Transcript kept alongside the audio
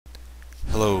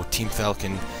Hello, Team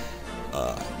Falcon,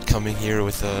 coming here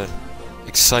with a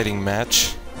exciting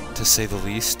match, to say the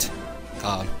least. We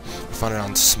found it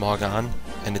on Smogon,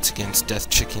 and it's against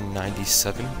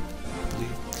DeathChicken97, I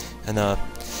believe. And,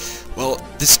 well,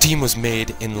 this team was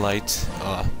made in light,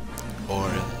 or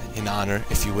in honor,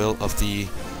 if you will, of the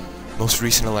most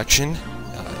recent election.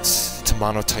 It's a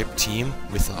monotype team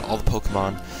with all the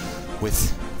Pokemon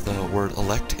with the word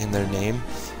elect in their name,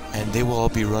 and they will all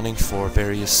be running for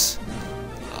various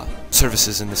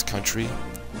services in this country.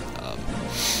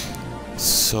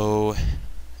 So,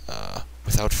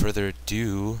 without further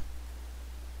ado,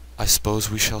 I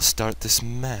suppose we shall start this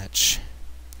match.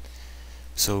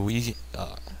 So it's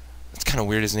kind of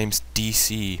weird, his name's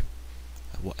DC,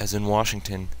 as in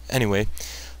Washington. Anyway,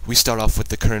 we start off with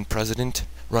the current president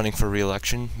running for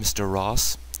re-election, Mr.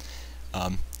 Ross.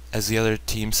 As the other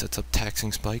team sets up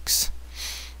taxing spikes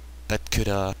that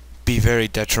could be very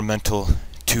detrimental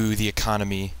to the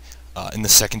economy in the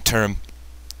second term.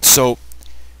 So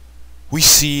we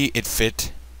see it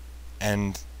fit,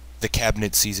 and the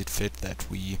cabinet sees it fit, that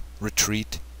we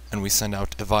retreat and we send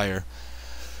out Evire,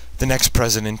 the next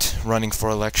president running for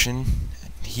election.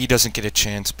 He doesn't get a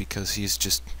chance because he's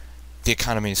just, the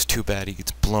economy is too bad, he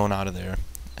gets blown out of there.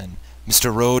 And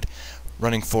Mr. Rode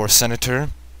running for senator,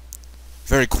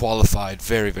 very qualified,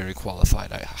 very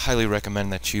qualified. I highly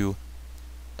recommend that you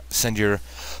send your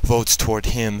votes toward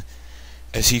him,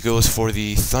 as he goes for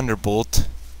the Thunderbolt,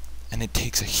 and it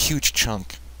takes a huge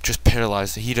chunk, just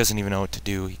paralyzed. He doesn't even know what to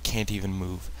do, he can't even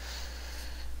move.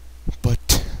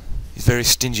 But he's very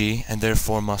stingy, and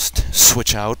therefore must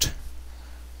switch out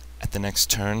at the next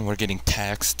turn. We're getting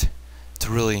taxed. It's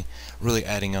really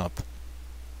adding up.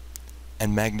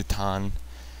 And Magneton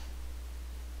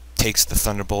takes the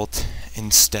Thunderbolt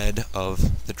instead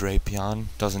of the Drapion,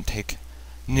 doesn't take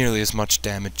nearly as much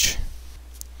damage.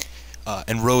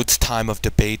 And Rhodes' time of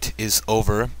debate is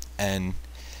over, and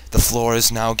the floor is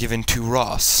now given to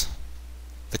Ross,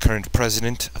 the current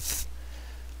president of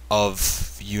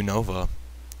Unova,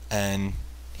 and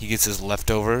he gets his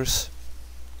leftovers,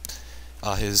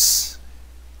 his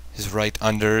right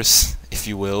unders, if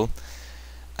you will,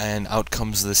 and out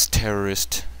comes this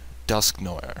terrorist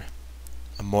Dusknoir,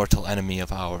 a mortal enemy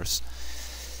of ours.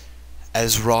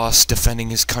 As Ross,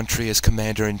 defending his country as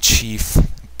commander-in-chief,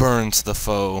 burns the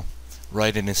foe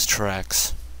right in his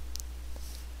tracks.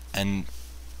 And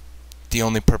the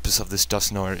only purpose of this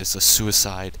Dusknoir is a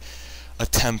suicide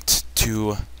attempt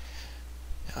to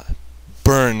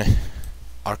burn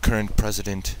our current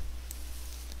president,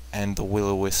 and the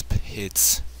Will-O-Wisp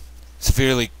hits,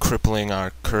 severely crippling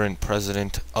our current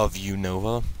president of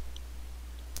Unova.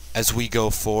 As we go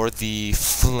for the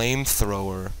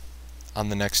Flamethrower on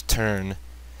the next turn,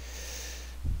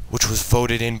 which was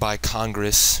voted in by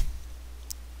Congress,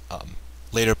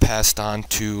 later passed on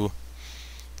to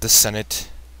the Senate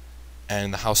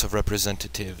and the House of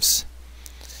Representatives.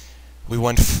 We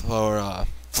went for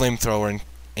Flamethrower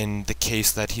in the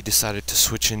case that he decided to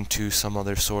switch into some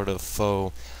other sort of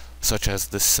foe, such as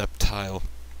the Sceptile.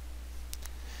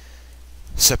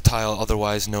 Sceptile,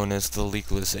 otherwise known as the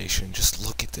Legalization. Just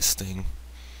look at this thing.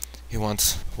 He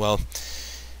wants, well,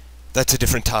 that's a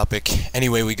different topic.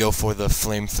 Anyway, we go for the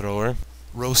Flamethrower,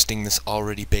 roasting this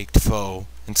already baked foe.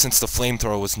 And since the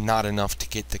Flamethrower was not enough to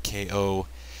get the KO,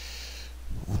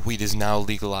 weed is now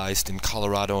legalized in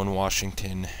Colorado and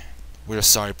Washington. We're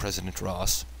sorry, President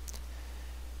Ross.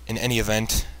 In any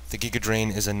event, the Giga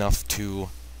Drain is enough to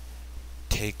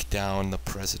take down the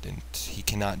president. He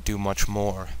cannot do much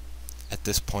more at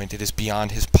this point. It is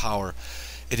beyond his power.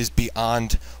 It is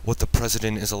beyond what the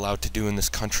president is allowed to do in this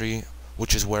country,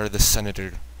 which is where the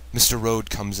senator, Mr. Rode,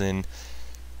 comes in.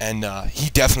 And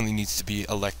he definitely needs to be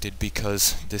elected,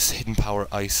 because this hidden power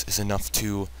ice is enough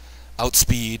to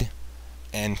outspeed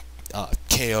and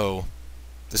KO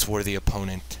this worthy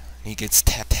opponent. He gets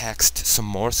taxed some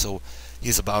more, so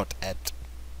he's about at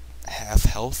half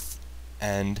health,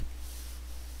 and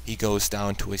he goes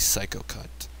down to a Psycho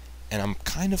Cut. And I'm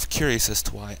kind of curious as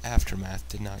to why Aftermath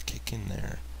did not kick in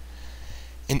there.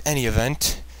 In any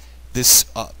event, this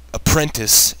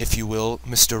apprentice, if you will,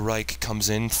 Mr. Reich, comes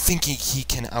in, thinking he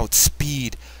can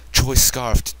outspeed Choice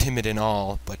Scarfed, timid and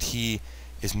all, but he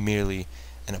is merely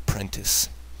an apprentice.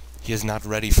 He is not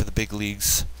ready for the big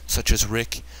leagues, such as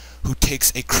Rick, who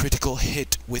takes a critical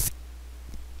hit with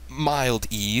mild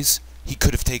ease. He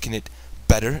could have taken it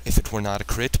better if it were not a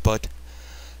crit, but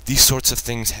these sorts of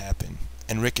things happen,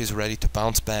 and Rick is ready to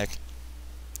bounce back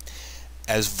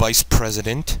as vice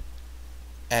president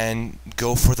and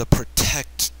go for the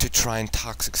Protect to try and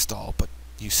Toxic Stall, but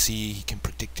you see he can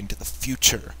predict into the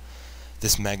future.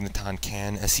 This Magneton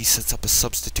can, as he sets up a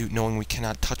substitute knowing we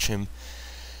cannot touch him,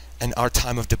 And our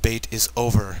time of debate is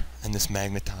over, and this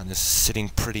Magneton is sitting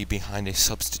pretty behind a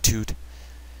substitute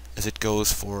as it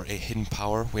goes for a hidden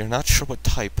power. We are not sure what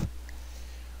type.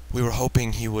 We were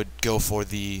hoping he would go for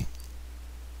the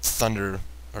thunder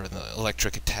or the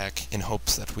electric attack in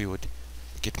hopes that we would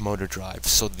get motor drive.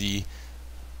 So the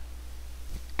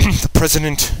the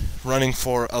president running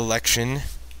for election,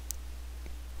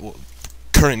 well,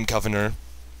 current governor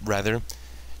rather,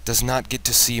 does not get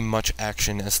to see much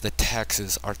action as the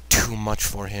taxes are too much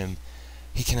for him.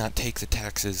 He cannot take the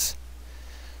taxes.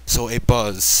 So a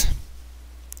Buzz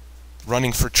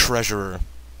running for treasurer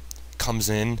comes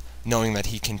in knowing that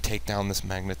he can take down this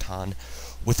Magneton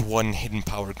with one hidden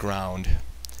power ground,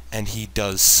 and he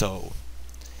does so.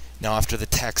 Now after the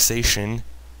taxation,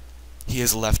 he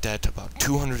is left at about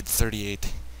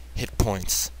 238 hit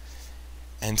points,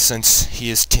 and since he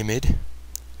is timid,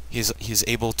 he is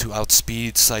able to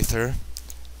outspeed Scyther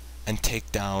and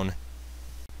take down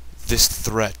this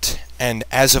threat. And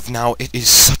as of now, it is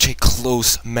such a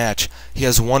close match. He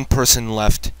has one person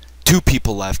left, two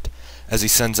people left, as he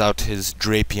sends out his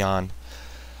Drapion,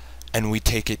 and we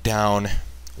take it down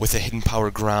with a hidden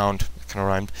power ground. Kind of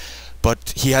rhymed.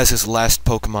 But he has his last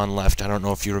Pokemon left. I don't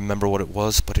know if you remember what it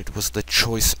was, but it was the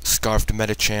Choice Scarfed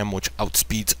Medicham, which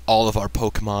outspeeds all of our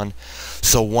Pokemon.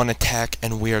 So one attack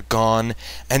and we are gone,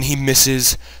 and he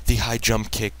misses the high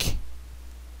jump kick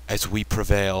as we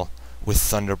prevail with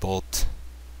Thunderbolt,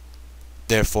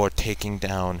 therefore taking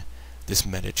down this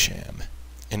Medicham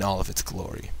in all of its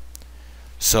glory.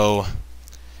 So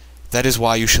that is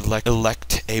why you should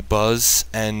elect a Buzz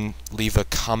and leave a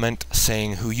comment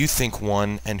saying who you think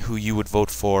won and who you would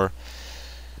vote for.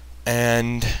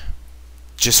 And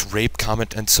just rate,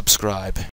 comment, and subscribe.